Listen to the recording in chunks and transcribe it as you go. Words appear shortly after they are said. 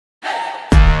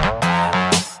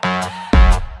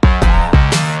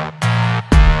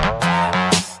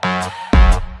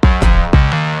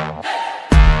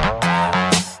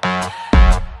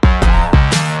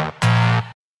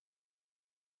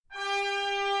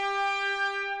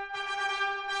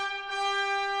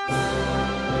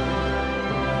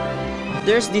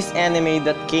There's this anime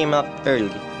that came up early.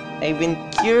 I've been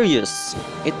curious.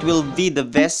 It will be the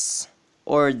best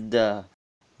or the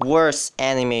worst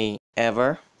anime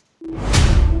ever.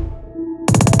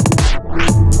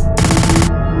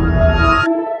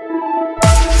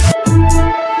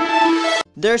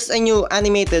 There's a new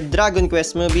animated Dragon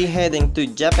Quest movie heading to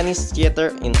Japanese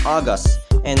theater in August,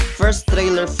 and first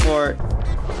trailer for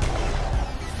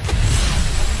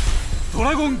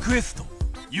Dragon Quest,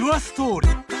 Your Story.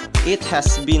 It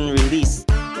has been released.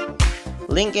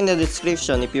 Link in the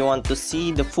description if you want to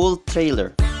see the full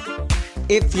trailer.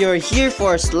 If you're here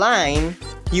for slime,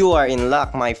 you are in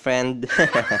luck, my friend.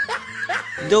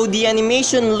 Though the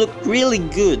animation looked really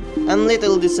good, I'm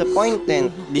little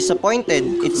disappointed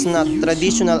it's not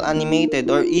traditional animated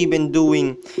or even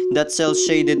doing that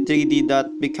cel-shaded 3D that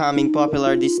becoming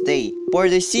popular this day. For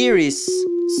the series,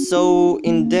 so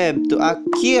in depth to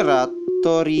Akira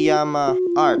Toriyama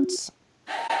arts,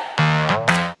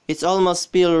 it's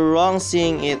almost feel wrong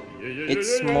seeing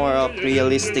it's more of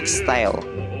realistic style.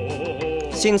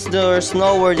 Since there's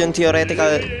no word on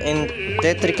theoretical and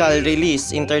theatrical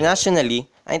release internationally,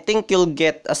 I think you'll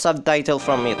get a subtitle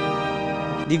from it.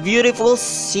 The beautiful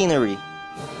scenery.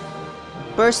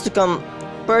 First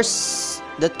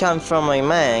that comes from my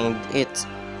mind,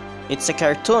 it's a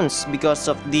cartoons because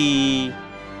of the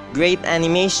great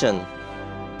animation.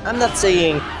 I'm not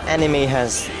saying anime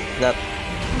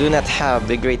do not have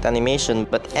the great animation,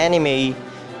 but anime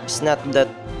is not that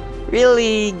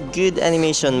really good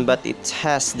animation, but it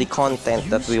has the content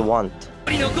that we want.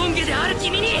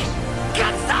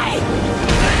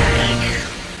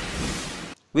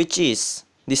 Which is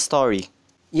the story.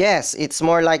 Yes, it's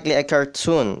more likely a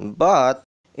cartoon, but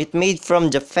it made from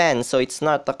Japan, so it's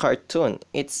not a cartoon,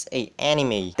 it's a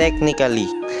anime, technically.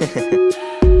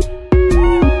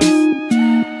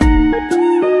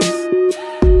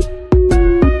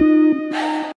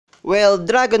 Well,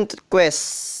 Dragon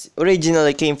Quest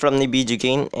originally came from the video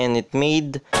game, and it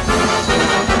made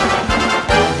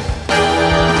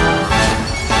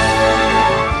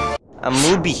a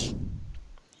movie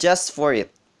just for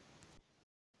it.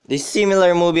 The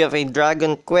similar movie of a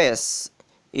Dragon Quest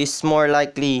is more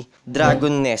likely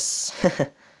Dragon Nest.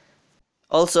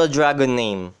 Also a dragon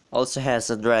name, also has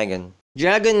a dragon.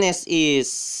 Dragon Nest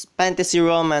is fantasy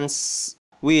romance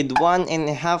with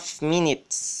 1.5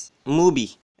 minutes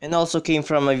movie, and also came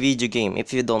from a video game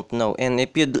if you don't know, and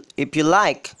if you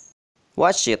like,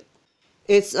 watch it.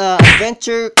 It's a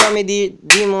adventure, comedy,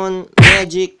 demon,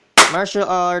 magic, martial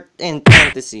art, and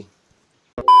fantasy.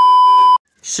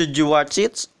 Should you watch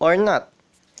it or not?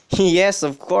 Yes,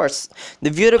 of course.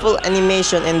 The beautiful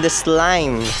animation and the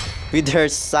slime with her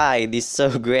side is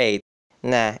so great.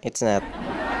 Nah, it's not.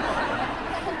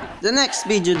 The next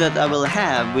video that I will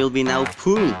have will be now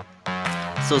full.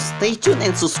 So stay tuned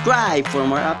and subscribe for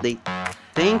more updates.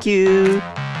 Thank you!